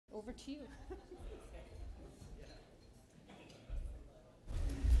to you.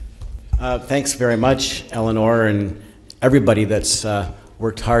 Thanks very much, Eleanor, and everybody that's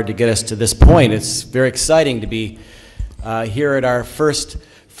worked hard to get us to this point. It's very exciting to be here at our first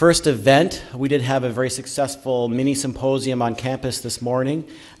event. We did have a very successful mini symposium on campus this morning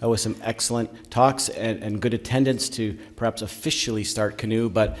with some excellent talks and good attendance to perhaps officially start CANUE.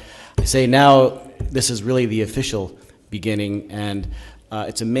 But I say now this is really the official beginning, and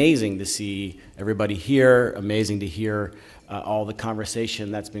it's amazing to see everybody here, amazing to hear all the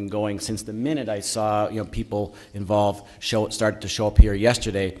conversation that's been going since the minute I saw people involved started to show up here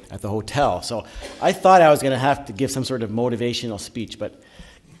yesterday at the hotel. So I thought I was going to have to give some sort of motivational speech, but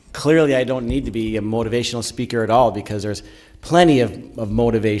clearly I don't need to be a motivational speaker at all, because there's plenty of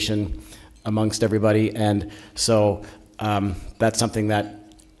motivation amongst everybody, and so that's something that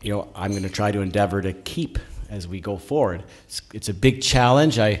I'm going to try to endeavor to keep as we go forward. It's a big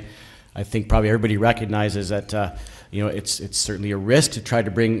challenge. I think probably everybody recognizes that it's certainly a risk to try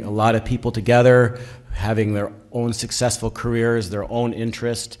to bring a lot of people together, having their own successful careers, their own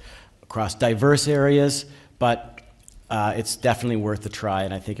interest across diverse areas, but it's definitely worth a try,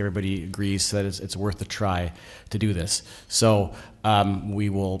 and I think everybody agrees that it's worth a try to do this. So we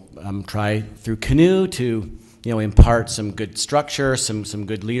will try through CANUE to impart some good structure, some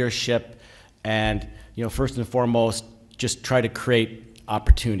good leadership, and first and foremost, just try to create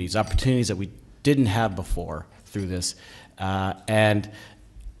opportunities that we didn't have before through this, and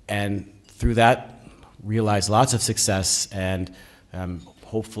through that realize lots of success and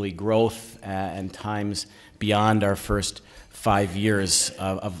hopefully growth and times beyond our first 5 years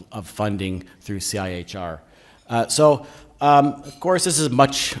of funding through CIHR. Of course, this is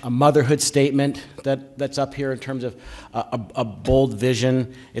much a motherhood statement that's up here in terms of a bold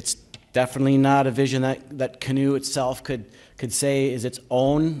vision. It's definitely not a vision that CANUE itself could say is its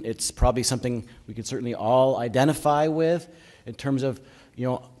own. It's probably something we could certainly all identify with in terms of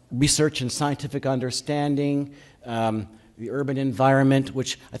research and scientific understanding, the urban environment,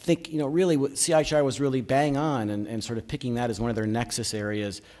 which I think really CIHR was really bang on and sort of picking that as one of their nexus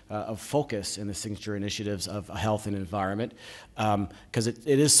areas of focus in the signature initiatives of health and environment, because it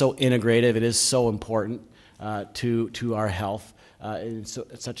is so integrative, it is so important to our health. It's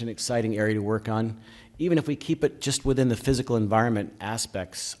such an exciting area to work on, even if we keep it just within the physical environment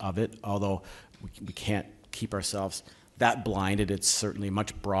aspects of it, although we can't keep ourselves that blinded. It's certainly a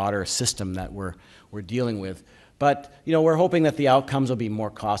much broader system that we're dealing with. But we're hoping that the outcomes will be more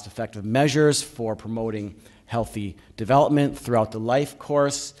cost-effective measures for promoting healthy development throughout the life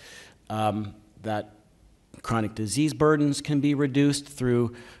course, that chronic disease burdens can be reduced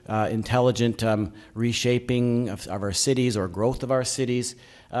through intelligent reshaping of our cities or growth of our cities.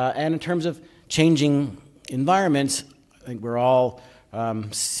 And in terms of changing environments, I think we're all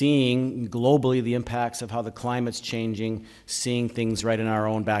seeing globally the impacts of how the climate's changing, seeing things right in our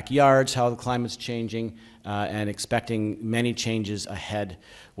own backyards, how the climate's changing, and expecting many changes ahead,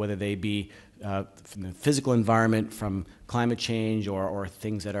 whether they be from the physical environment, from climate change, or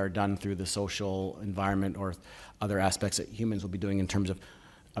things that are done through the social environment or other aspects that humans will be doing in terms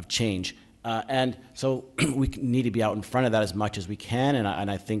of change. And so we need to be out in front of that as much as we can, and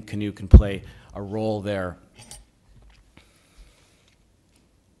I think CANUE can play a role there.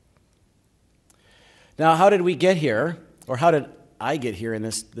 Now, how did we get here, or how did I get here in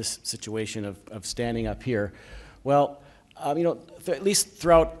this situation of standing up here? Well, at least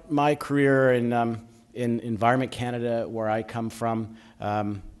throughout my career in Environment Canada, where I come from,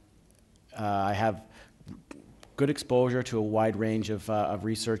 I have good exposure to a wide range of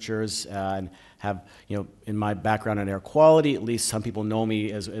researchers, and have, in my background in air quality, at least some people know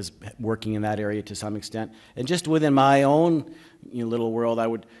me as working in that area to some extent. And just within my own little world, I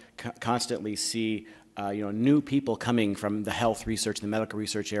would constantly see new people coming from the health research, the medical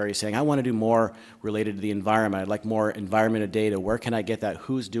research area, saying, I want to do more related to the environment. I'd like more environmental data. Where can I get that?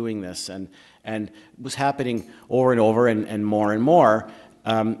 Who's doing this? And it was happening over and over and more and more.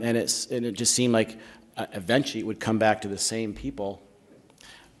 And it just seemed like eventually it would come back to the same people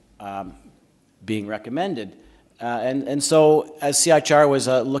being recommended. And so as CIHR was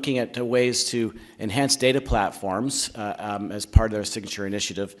looking at ways to enhance data platforms as part of their signature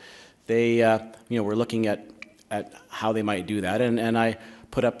initiative, they were looking at how they might do that, and I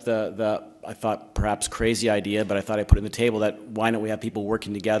put up I thought perhaps crazy idea, but I thought I put it on the table that why don't we have people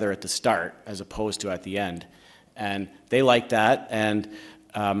working together at the start as opposed to at the end. And they liked that, and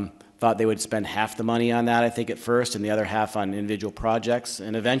thought they would spend half the money on that, I think, at first, and the other half on individual projects.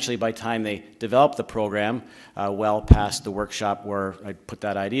 And eventually, by the time they developed the program, well past the workshop where I put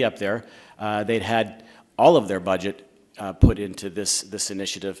that idea up there, they'd had all of their budget put into this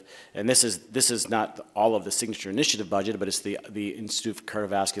initiative. And this is not all of the signature initiative budget, but it's the Institute for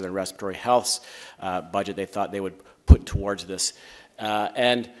Cardiovascular and Respiratory Health's budget they thought they would put towards this.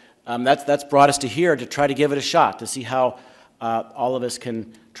 That's brought us to here to try to give it a shot, to see how all of us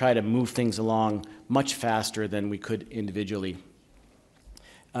can try to move things along much faster than we could individually.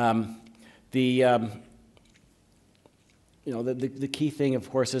 The key thing, of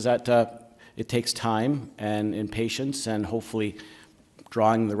course, is that it takes time and patience and hopefully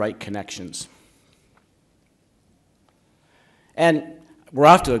drawing the right connections. And we're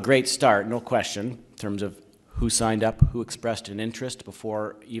off to a great start, no question, in terms of who signed up, who expressed an interest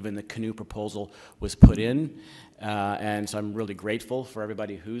before even the CANUE proposal was put in. And so I'm really grateful for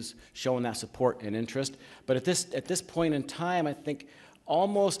everybody who's shown that support and interest. But at this point in time, I think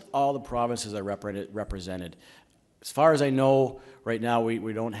almost all the provinces are represented. As far as I know, right now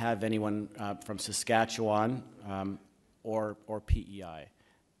we don't have anyone from Saskatchewan or PEI.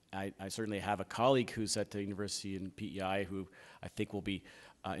 I certainly have a colleague who's at the university in PEI who I think will be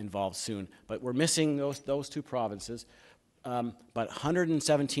involved soon. But we're missing those two provinces. But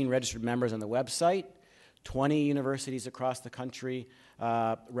 117 registered members on the website, 20 universities across the country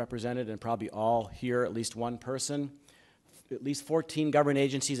represented, and probably all here, at least one person. At least 14 government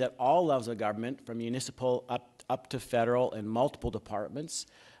agencies at all levels of government, from municipal up to federal, and multiple departments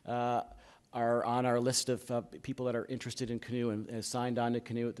are on our list of people that are interested in CANUE and have signed on to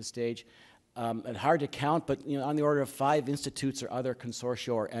CANUE at this stage. And hard to count, but on the order of 5 institutes or other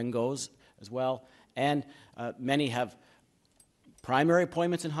consortia or NGOs as well. And many have primary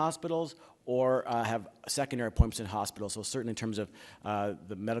appointments in hospitals or have secondary appointments in hospitals. So certainly in terms of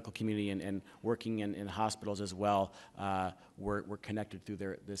the medical community and working in hospitals as well, we're connected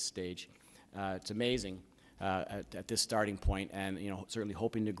through this stage. It's amazing at this starting point, and certainly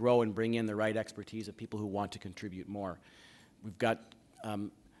hoping to grow and bring in the right expertise of people who want to contribute more. We've got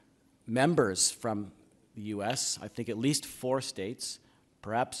members from the U.S., I think at least 4 states,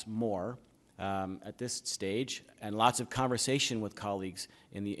 perhaps more, at this stage, and lots of conversation with colleagues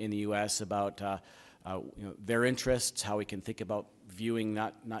in the U.S. about their interests, how we can think about viewing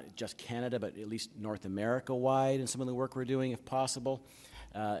not just Canada, but at least North America-wide in some of the work we're doing, if possible,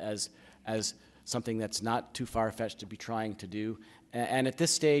 as something that's not too far-fetched to be trying to do. And at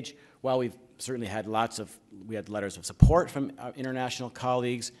this stage, while we've certainly had we had letters of support from international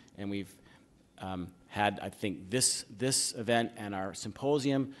colleagues, and we've had, I think, this event and our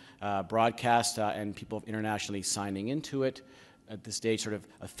symposium broadcast and people internationally signing into it. At this stage, sort of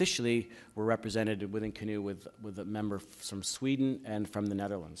officially, we're represented within CANUE with a member from Sweden and from the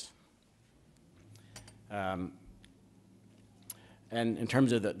Netherlands. And in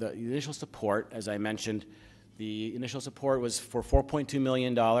terms of the initial support, as I mentioned, the initial support was for $4.2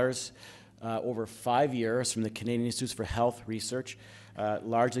 million over 5 years from the Canadian Institutes for Health Research,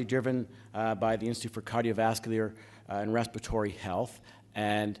 largely driven by the Institute for Cardiovascular and Respiratory Health.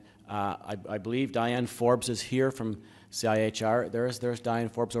 And I believe Diane Forbes is here from CIHR. There's Diane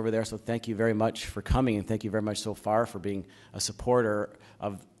Forbes over there, so thank you very much for coming, and thank you very much so far for being a supporter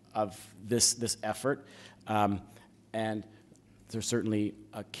of this effort. And they're certainly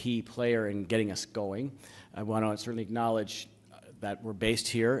a key player in getting us going. I want to certainly acknowledge that we're based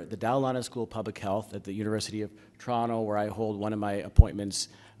here at the Dowlana School of Public Health at the University of Toronto, where I hold one of my appointments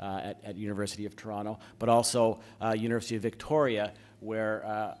at University of Toronto, but also University of Victoria,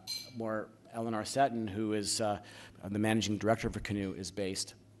 where Eleanor Seton, who is the managing director for CANUE, is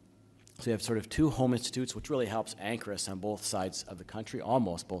based. So we have sort of 2 home institutes, which really helps anchor us on both sides of the country,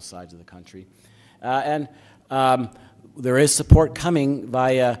 almost both sides of the country. There is support coming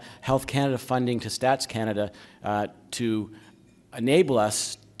via Health Canada funding to Stats Canada to enable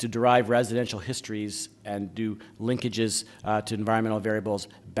us to derive residential histories and do linkages to environmental variables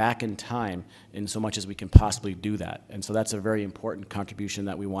back in time in so much as we can possibly do that. And so that's a very important contribution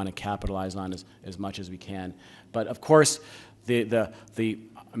that we want to capitalize on as much as we can. But of course, the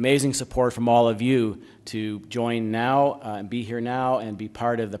amazing support from all of you to join now and be here now and be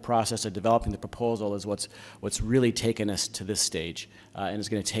part of the process of developing the proposal is what's really taken us to this stage and is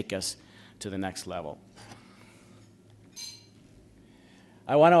going to take us to the next level.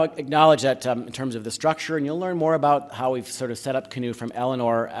 I want to acknowledge that in terms of the structure, and you'll learn more about how we've sort of set up CANUE from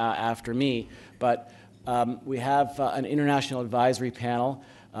Eleanor after me, but we have an international advisory panel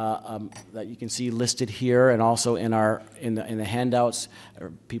that you can see listed here, and also in the handouts,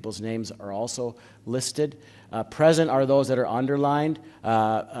 people's names are also listed. Present are those that are underlined.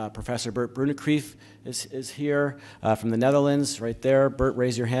 Professor Bert Brunekrief is here from the Netherlands, right there. Bert,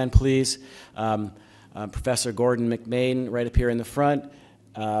 raise your hand, please. Professor Gordon McMahon, right up here in the front.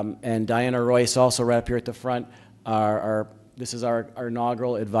 And Diana Royce, also right up here at the front. This is our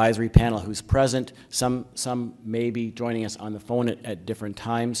inaugural advisory panel who's present. Some may be joining us on the phone at different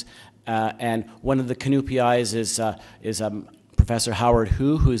times. And one of the CANUE PIs is Professor Howard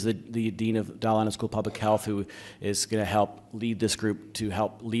Hu, who's the Dean of Dalhousie School of Public Health, who is going to help lead this group to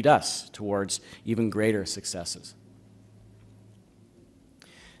help lead us towards even greater successes.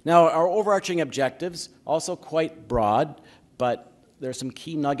 Now, our overarching objectives, also quite broad, but there's some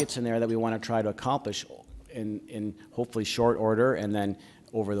key nuggets in there that we want to try to accomplish in hopefully short order and then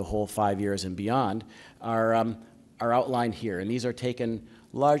over the whole 5 years and beyond, are outlined here. And these are taken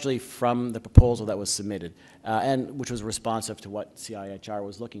largely from the proposal that was submitted, and which was responsive to what CIHR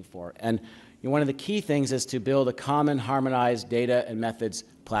was looking for. And one of the key things is to build a common harmonized data and methods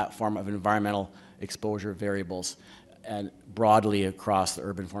platform of environmental exposure variables and broadly across the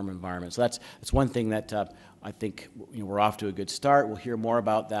urban form environment. So that's one thing that I think we're off to a good start. We'll hear more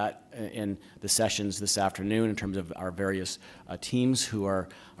about that in the sessions this afternoon in terms of our various teams who are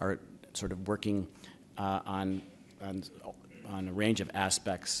sort of working on a range of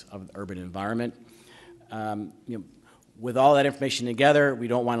aspects of the urban environment. With all that information together, we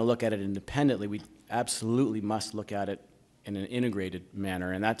don't want to look at it independently. We absolutely must look at it in an integrated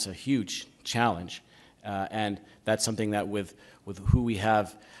manner, and that's a huge challenge. And that's something that with who we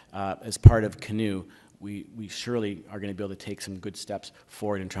have as part of CANUE, we surely are going to be able to take some good steps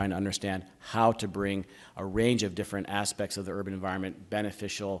forward in trying to understand how to bring a range of different aspects of the urban environment,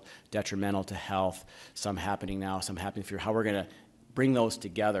 beneficial, detrimental to health, some happening now, some happening future, how we're going to bring those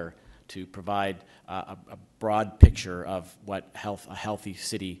together to provide a broad picture of what a healthy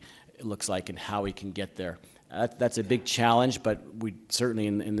city looks like and how we can get there. That's a big challenge, but we certainly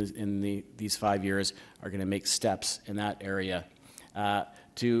in these 5 years are going to make steps in that area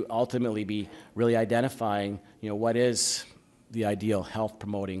to ultimately be really identifying, what is the ideal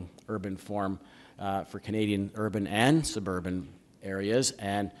health-promoting urban form for Canadian urban and suburban areas,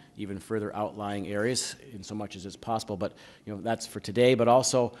 and even further outlying areas in so much as it's possible. But that's for today. But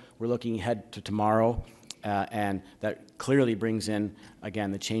also we're looking ahead to tomorrow. And that clearly brings in,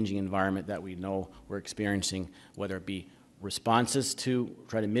 again, the changing environment that we know we're experiencing, whether it be responses to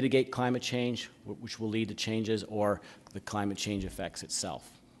try to mitigate climate change, which will lead to changes, or the climate change effects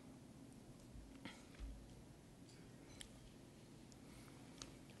itself.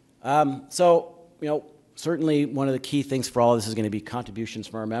 Certainly one of the key things for all of this is going to be contributions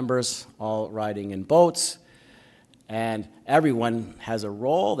from our members, all riding in boats. And everyone has a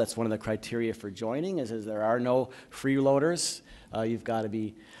role. That's one of the criteria for joining, is there are no freeloaders. You've got to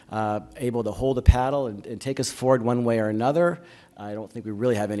be able to hold a paddle and take us forward one way or another. I don't think we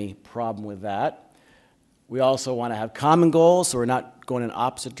really have any problem with that. We also want to have common goals, so we're not going in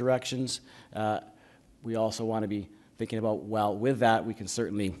opposite directions. We also want to be thinking about, well, with that, we can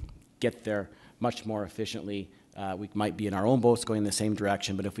certainly get there much more efficiently. We might be in our own boats going in the same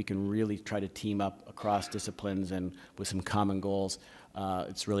direction, but if we can really try to team up across disciplines and with some common goals,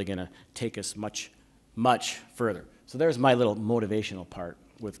 it's really going to take us much, much further. So there's my little motivational part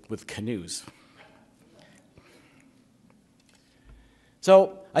with canoes.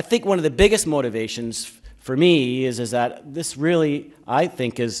 So I think one of the biggest motivations for me is that this really, I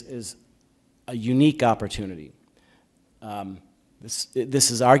think, is a unique opportunity.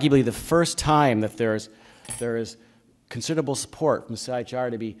 This is arguably the first time that there is considerable support from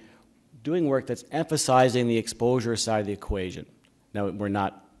CIHR to be doing work that's emphasizing the exposure side of the equation. Now, we're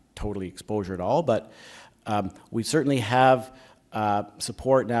not totally exposure at all, but we certainly have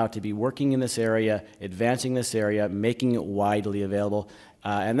support now to be working in this area, advancing this area, making it widely available.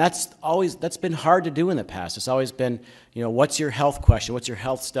 And that's been hard to do in the past. It's always been, what's your health question? What's your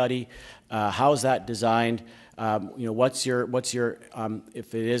health study? How is that designed? What's your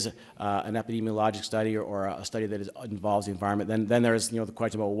if it is an epidemiologic study or a study that involves the environment, then there's the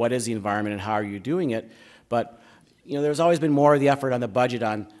question about what is the environment and how are you doing it. But there's always been more of the effort on the budget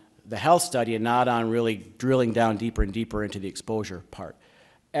on the health study and not on really drilling down deeper and deeper into the exposure part.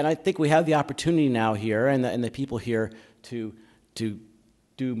 And I think we have the opportunity now here and the people here to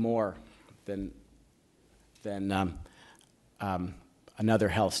do more than another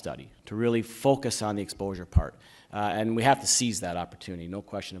health study, to really focus on the exposure part. And we have to seize that opportunity, no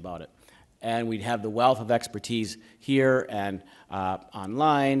question about it. And we have the wealth of expertise here and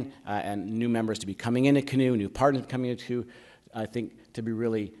online, and new members to be coming into CANUE, new partners coming into, I think, to be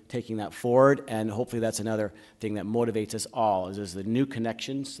really taking that forward. And hopefully that's another thing that motivates us all, is the new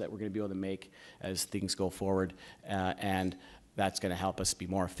connections that we're going to be able to make as things go forward. And that's going to help us be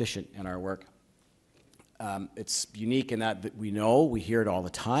more efficient in our work. It's unique in that we know, we hear it all the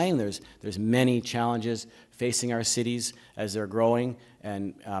time. There's many challenges facing our cities as they're growing,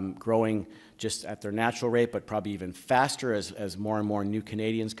 and growing just at their natural rate, but probably even faster as more and more new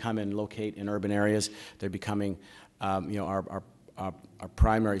Canadians come and locate in urban areas. They're becoming our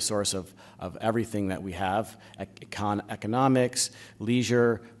primary source of everything that we have: economics,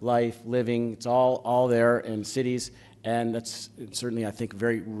 leisure, life, living. It's all there in cities, and that's certainly, I think, a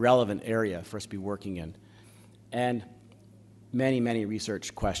very relevant area for us to be working in. And many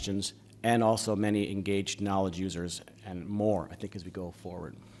research questions, and also many engaged knowledge users, and more, I think, as we go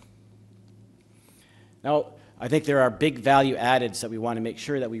forward. Now, I think there are big value addeds that we want to make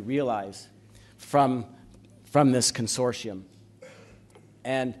sure that we realize from this consortium.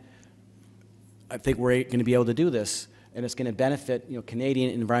 And I think we're going to be able to do this, and it's going to benefit,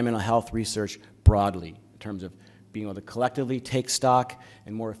 Canadian environmental health research broadly, in terms of being able to collectively take stock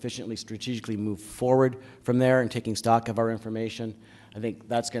and more efficiently, strategically move forward from there and taking stock of our information. I think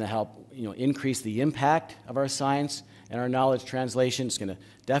that's going to help, increase the impact of our science and our knowledge translation. It's going to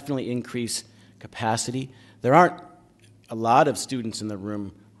definitely increase capacity. There aren't a lot of students in the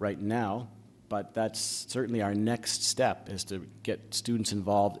room right now, but that's certainly our next step, is to get students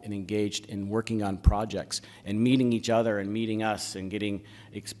involved and engaged in working on projects and meeting each other and meeting us and getting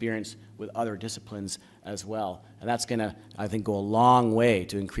experience with other disciplines as well. And that's going to, I think, go a long way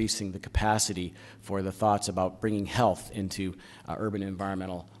to increasing the capacity for the thoughts about bringing health into urban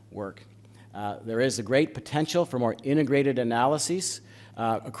environmental work. There is a great potential for more integrated analyses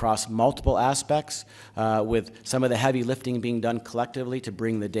across multiple aspects, with some of the heavy lifting being done collectively to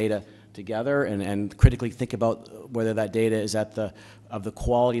bring the data together and critically think about whether that data is of the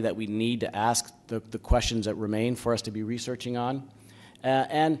quality that we need to ask the questions that remain for us to be researching on.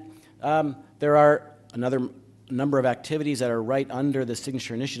 There are another number of activities that are right under the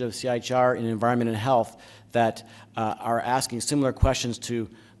signature initiative of CIHR in environment and health that are asking similar questions to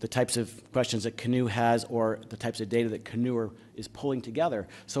the types of questions that CANUE has, or the types of data that CANUE is pulling together.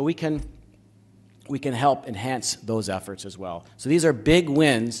 So we can help enhance those efforts as well. So these are big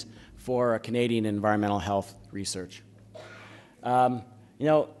wins for Canadian environmental health research.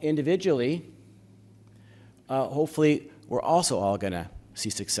 Individually, hopefully we're also all going to see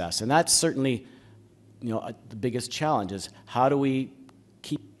success. And that's certainly, the biggest challenge is, how do we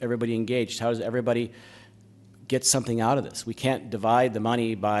keep everybody engaged? How does everybody get something out of this? We can't divide the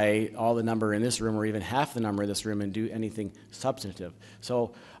money by all the number in this room, or even half the number in this room, and do anything substantive.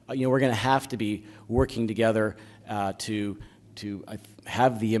 So, we're going to have to be working together to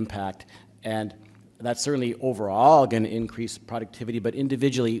have the impact, and that's certainly overall going to increase productivity, but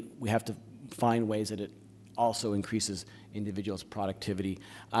individually we have to find ways that it also increases individuals' productivity.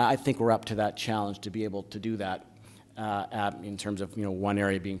 I think we're up to that challenge to be able to do that in terms of, one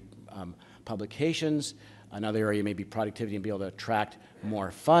area being publications, another area may be productivity and be able to attract more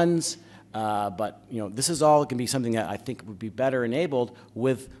funds. But this is all going to be something that I think would be better enabled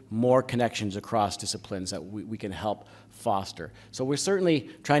with more connections across disciplines that we can help foster. So we're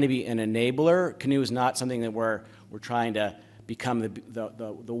certainly trying to be an enabler. CANUE is not something that we're trying to become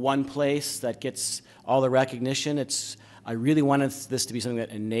the one place that gets all the recognition. I really wanted this to be something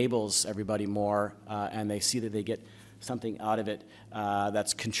that enables everybody more, and they see that they get something out of it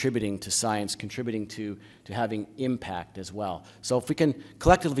that's contributing to science, contributing to having impact as well. So if we can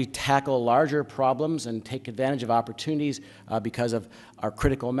collectively tackle larger problems and take advantage of opportunities because of our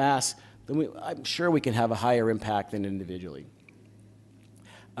critical mass, then I'm sure we can have a higher impact than individually.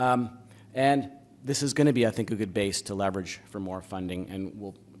 And this is going to be, I think, a good base to leverage for more funding, and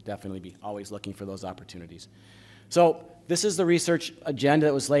we'll definitely be always looking for those opportunities. So this is the research agenda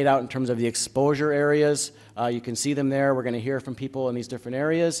that was laid out in terms of the exposure areas. You can see them there. We're going to hear from people in these different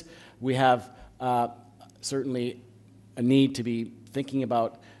areas. We have certainly a need to be thinking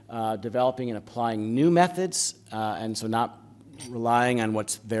about developing and applying new methods, and so not relying on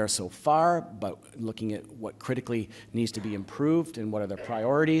what's there so far, but looking at what critically needs to be improved and what are the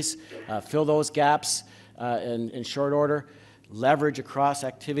priorities, fill those gaps in short order, leverage across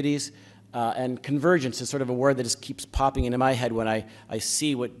activities. And convergence is sort of a word that just keeps popping into my head when I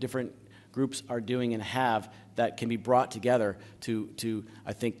see what different groups are doing and have that can be brought together to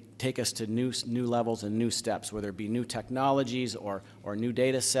I think, take us to new levels and new steps, whether it be new technologies or new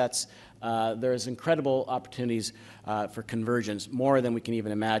data sets. There's incredible opportunities for convergence, more than we can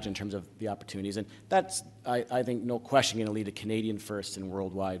even imagine in terms of the opportunities. And that's, I think, no question going to lead to Canadian first and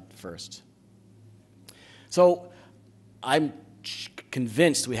worldwide first. So I'm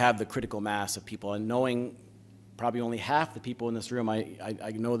convinced we have the critical mass of people, and knowing probably only half the people in this room, I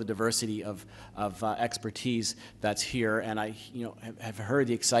know the diversity of expertise that's here, and I have heard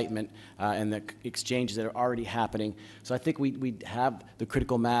the excitement and the exchanges that are already happening. So I think we have the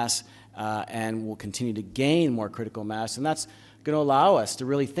critical mass and will continue to gain more critical mass, and that's going to allow us to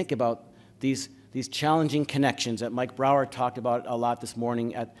really think about these challenging connections that Mike Brower talked about a lot this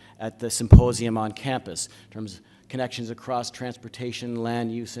morning at the symposium on campus, in terms of connections across transportation,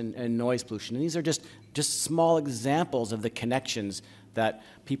 land use, and noise pollution. And these are just small examples of the connections that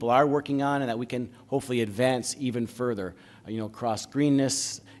people are working on and that we can hopefully advance even further, across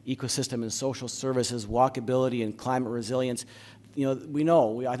greenness, ecosystem and social services, walkability, and climate resilience.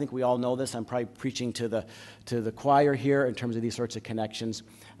 I think we all know this. I'm probably preaching to the choir here in terms of these sorts of connections,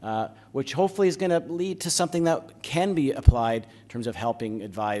 which hopefully is going to lead to something that can be applied in terms of helping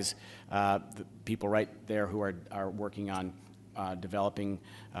advise the people right there who are working on developing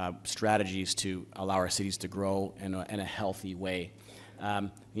strategies to allow our cities to grow in a healthy way.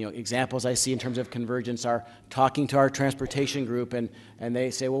 Examples I see in terms of convergence are talking to our transportation group, and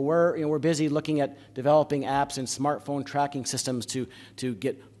they say, well, we're busy looking at developing apps and smartphone tracking systems to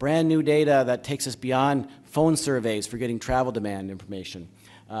get brand new data that takes us beyond phone surveys for getting travel demand information.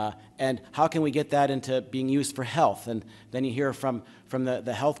 And how can we get that into being used for health? And then you hear from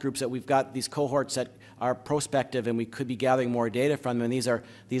the health groups that we've got these cohorts that are prospective and we could be gathering more data from them. And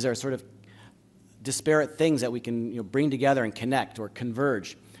these are sort of disparate things that we can bring together and connect or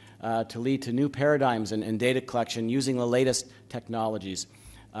converge to lead to new paradigms and data collection using the latest technologies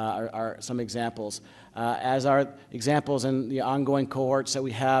are some examples. As are examples in the ongoing cohorts that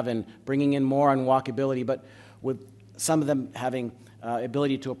we have and bringing in more on walkability, but with some of them having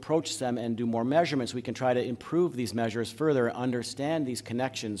ability to approach them and do more measurements, we can try to improve these measures further, understand these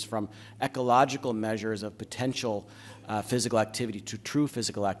connections from ecological measures of potential physical activity to true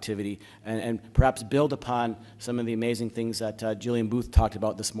physical activity, and perhaps build upon some of the amazing things that Gillian Booth talked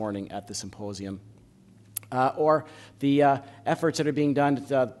about this morning at the symposium. Or the efforts that are being done at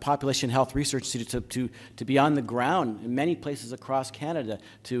the Population Health Research Institute to be on the ground in many places across Canada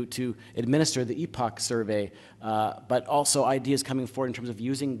to administer the EPOC survey, but also ideas coming forward in terms of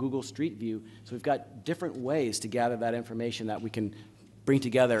using Google Street View. So we've got different ways to gather that information that we can bring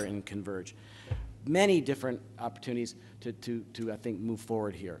together and converge. Many different opportunities to I think, move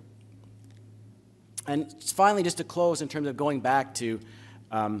forward here. And finally, just to close in terms of going back to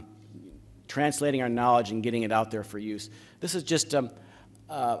translating our knowledge and getting it out there for use. This is just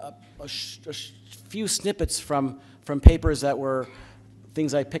a few snippets from papers that were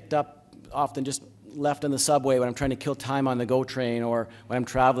things I picked up, often just left on the subway when I'm trying to kill time on the GO train, or when I'm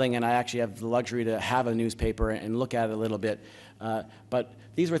traveling and I actually have the luxury to have a newspaper and look at it a little bit. But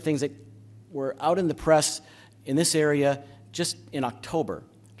these were things that were out in the press in this area just in October,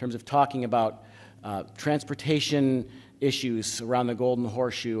 in terms of talking about transportation issues around the Golden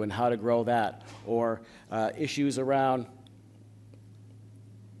Horseshoe and how to grow that, or issues around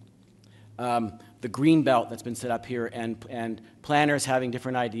the green belt that's been set up here, and planners having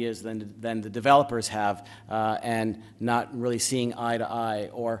different ideas than the developers have, and not really seeing eye to eye,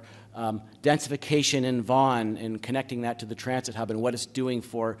 or densification in Vaughan and connecting that to the transit hub and what it's doing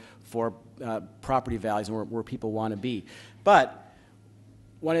for property values and where people want to be. But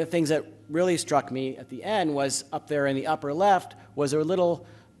one of the things that really struck me at the end was up there in the upper left was a little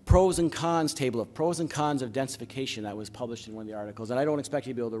pros and cons table of pros and cons of densification that was published in one of the articles. And I don't expect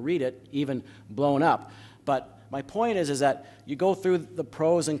you to be able to read it, even blown up. But my point is that you go through the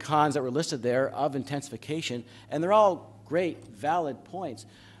pros and cons that were listed there of intensification, and they're all great, valid points.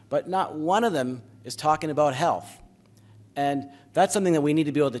 But not one of them is talking about health. And that's something that we need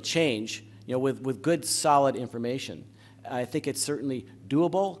to be able to change, with good, solid information. I think it's certainly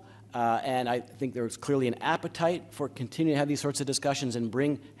doable, and I think there's clearly an appetite for continuing to have these sorts of discussions and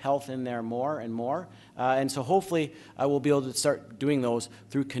bring health in there more and more. And so hopefully I will be able to start doing those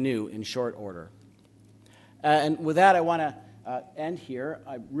through CANUE in short order. And with that, I want to end here.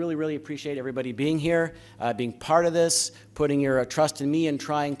 I really, really appreciate everybody being here, being part of this, putting your trust in me and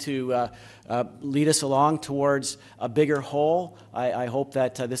trying to lead us along towards a bigger whole. I hope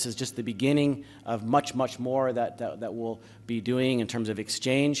that this is just the beginning of much, much more that we'll be doing in terms of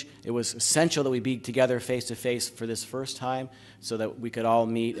exchange. It was essential that we be together face-to-face for this first time so that we could all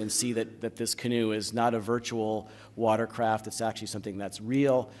meet and see that this canoe is not a virtual watercraft. It's actually something that's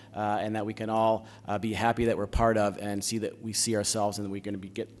real, and that we can all be happy that we're part of and see that we see ourselves and that we're going to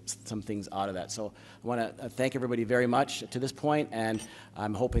get some things out of that. So I want to thank everybody very much to this point, and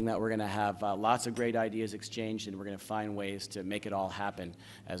I'm hoping that we're going to have lots of great ideas exchanged, and we're going to find ways to make it all happen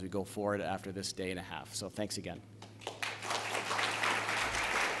as we go forward after this day and a half. So thanks again.